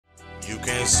You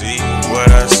can't see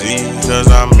what I see, cause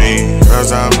I'm me,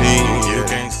 you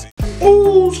can't see.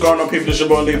 Ooh, what's going on, people? This your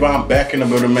boy Levi. I'm back in the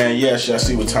building, man. Yes, y'all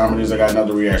see what time it is. I got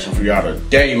another reaction for y'all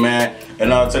today, man.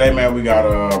 And today, man, we got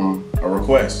a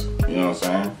request. You know what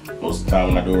I'm saying? Most of the time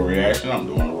when I do a reaction, I'm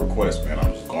doing a request, man.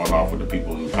 I'm just going off with the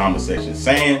people in the comment section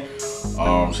saying.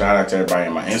 Shout out to everybody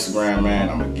in my Instagram, man.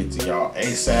 I'm gonna get to y'all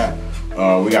ASAP.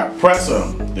 We got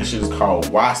Pressa. This shit is called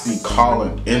Wassi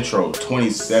Callin Intro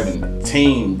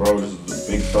 2017, bro. This is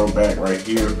a big throwback right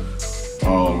here.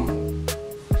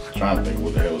 Trying to think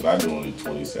what the hell was I doing in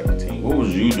 2017. What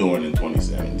was you doing in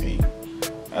 2017?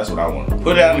 That's what I want to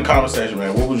put it out in the comment section,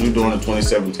 man. What was you doing in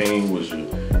 2017? Was you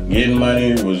getting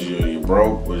money? Was you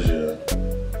broke? Was you,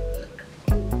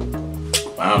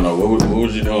 I don't know, what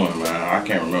was you doing, man? I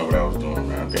can't remember what I was doing,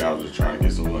 man. I think I was just trying to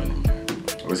get some money, man.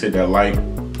 Let's hit that like.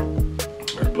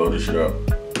 Let's blow this shit up.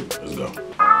 Let's go.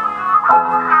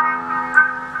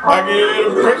 I get a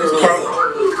breakfast college.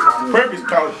 Breakfast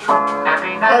college.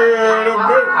 Every night I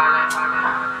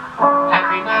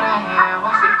hear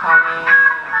Wassi Callin.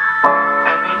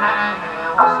 Every night I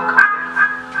hear Wassi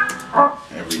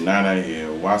Callin. Every night I hear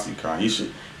Wassi Callin.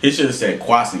 He should have said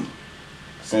Kwasi.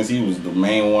 Since he was the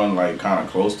main one, like kind of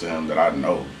close to him that I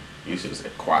know. He should have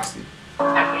said Kwasi.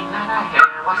 Every night I hear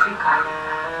Wassi Callin.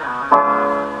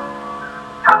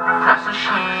 Pressa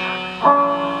shame.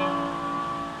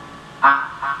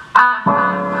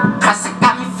 Pressa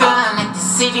got me feeling like the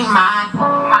city mine.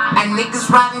 And niggas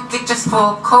riding dick just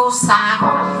for a cosign.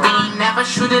 They ain't never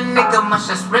shoot a nigga much,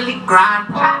 that's really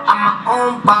grind. I'm my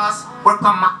own boss, work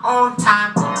on my own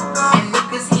time. And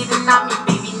niggas hating on me,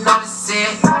 baby, notice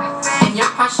it. And you're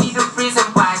probably the reason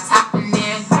why it's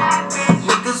happening.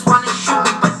 Niggas wanna shoot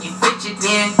me, but they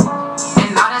fidgeting.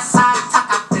 And all that side talk,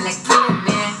 I feel like killing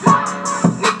it.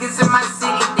 Niggas in my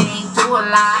city, they ain't do a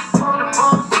lot.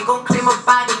 They gon' claim a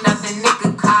body, nothing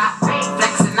nigga caught.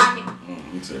 Flexing on me.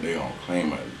 He said they gon'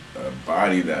 claim a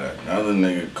body that another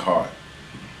nigga caught.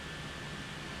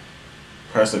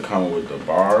 Pressa coming with the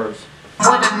bars.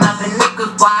 What another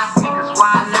niggas why?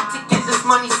 I love to get this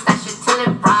money, stash it till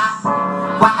it rise.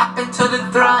 What happened to the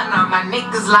throne on my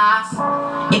niggas' lives?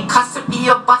 It costs to be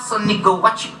a boss, so nigga,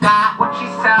 what you got?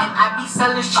 And I be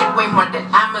selling shit way more than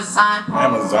Amazon.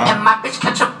 And my bitch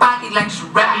catch a body like she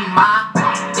Remy Ma.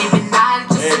 They been lying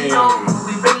just to know who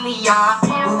we really are. We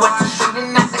want to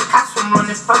shooting at the cops from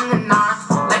running from the north.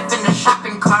 Life in a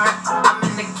shopping cart, I'm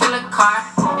in the killer car.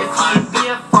 If he be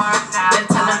a fart, then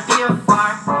tell him be a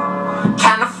fart.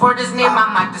 Can't afford his name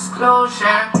on my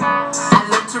disclosure. I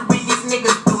learned to read these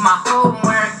niggas do my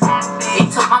homework. They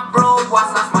took my bro,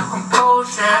 was lost my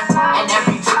composure. And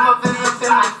every dream of him I feel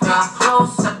like I'm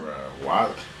closer. Why?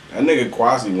 That nigga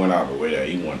Kwasi went out the way that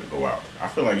he wanted to go out. I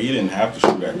feel like he didn't have to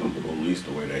shoot at them police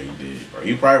the way that he did, bro.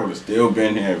 He probably would have still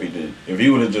been here if he did. If he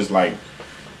would have just like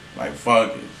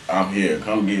fuck it, I'm here,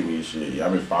 come get me shit. Y'all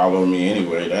been following me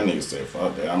anyway. That nigga said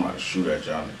fuck that, I'm about to shoot at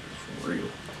y'all niggas for real.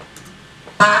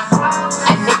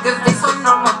 And niggas, they so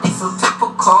normal, they so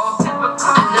typical.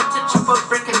 I love to chip a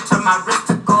brick and turn my wrist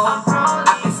to gold.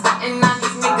 I've been stunting on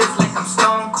these niggas like I'm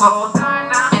stone cold.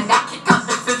 And that kick out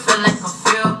the fifth feel like a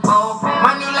field goal.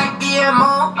 Money like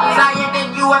BMO, flyer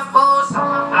than UFOs.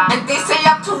 And they say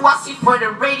I'm too wassy for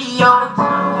the radio.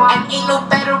 And ain't no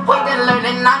better way than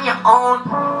learning on your own.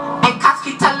 And cops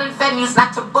keep telling venues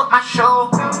not to book my show.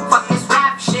 Fuck this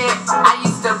rap shit, I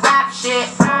used to rap shit.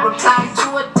 Reply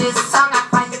to a diss song, I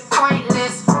find it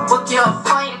pointless. Book your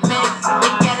appointment,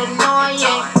 it get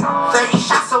annoying. 30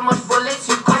 shots, so much bullets,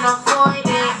 you can avoid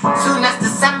it. Soon as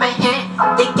December hit,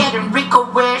 they get Enrico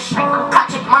Wish.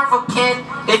 Project Marvel Kid,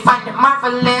 they find it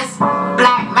marvelous.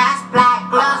 Black mask, black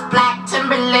gloves, black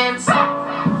Timberlands.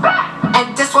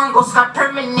 And this one gon' start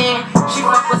permanent. She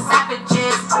fuck with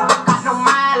savages, but got no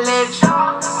mileage.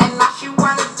 And all she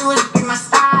wanna do is be my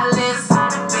stylist.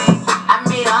 I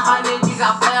made 100 G's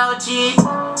off LG.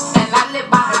 And I live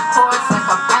by the course like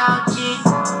I'm LG.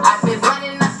 I've been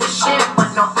running up the shit,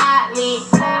 but no athlete.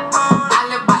 I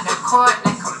live by the court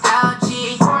like I'm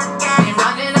LG. Been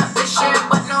running up the shit,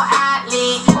 but no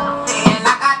athlete. And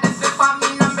I got the fifth on me,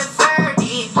 number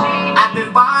 30. I've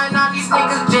been buying all these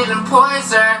niggas, Jalen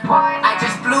Poiser. I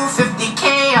just blew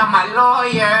 50K on my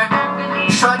lawyer.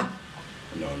 Short.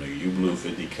 No, nigga, you blew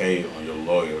 50K on your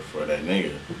lawyer for that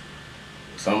nigga.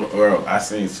 I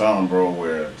seen something, bro,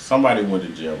 where somebody went to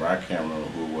jail, but I can't remember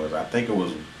who it was. I think it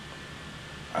was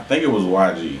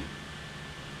YG.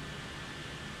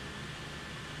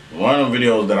 One of the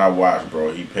videos that I watched,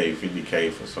 bro, he paid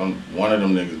 50K for one of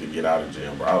them niggas to get out of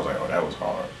jail, bro. I was like, oh, that was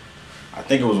hard. I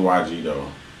think it was YG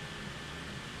though.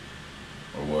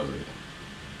 Or was it?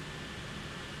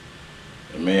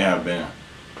 It may have been.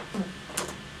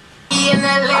 in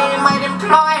LA might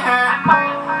employ her,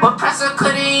 but Pressa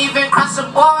couldn't even cross the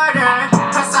border.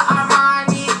 Pressa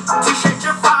Armani, t-shirt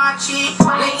Givenchy.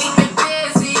 Lately been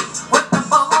busy with the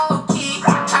whole key,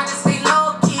 trying to stay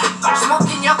low key,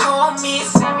 smoking your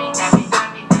homies.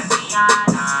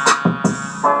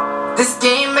 This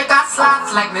game it got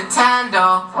slots like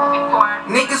Nintendo.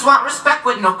 Niggas want respect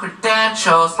with no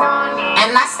credentials,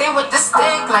 and I stay with the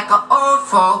stick like an old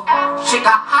folk. Shit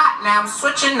got hot, now I'm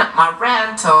switching up my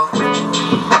rental.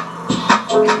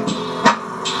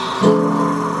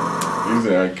 You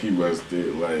said I keep my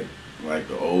stick like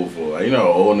the old folk. Like, you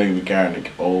know, old niggas be carrying the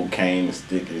old cane and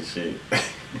stick and shit.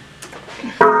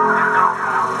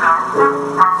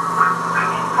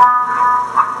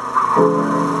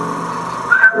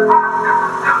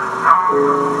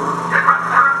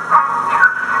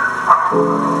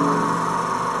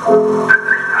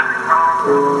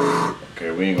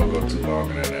 Okay, we ain't gonna go too long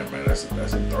in that, man. That's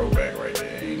a throwback right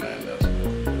there. Ain't nothing else,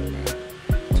 man.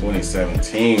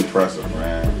 2017 Pressa,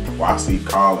 man. Wassi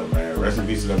Callin, man. Rest in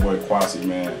peace to that boy Wassi,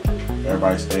 man.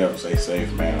 Everybody stay up, stay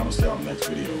safe, man. I'm gonna see y'all in the next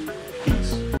video.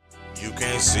 Peace. You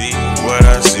can't see what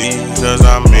I see, cause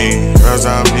I'm me,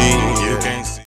 you.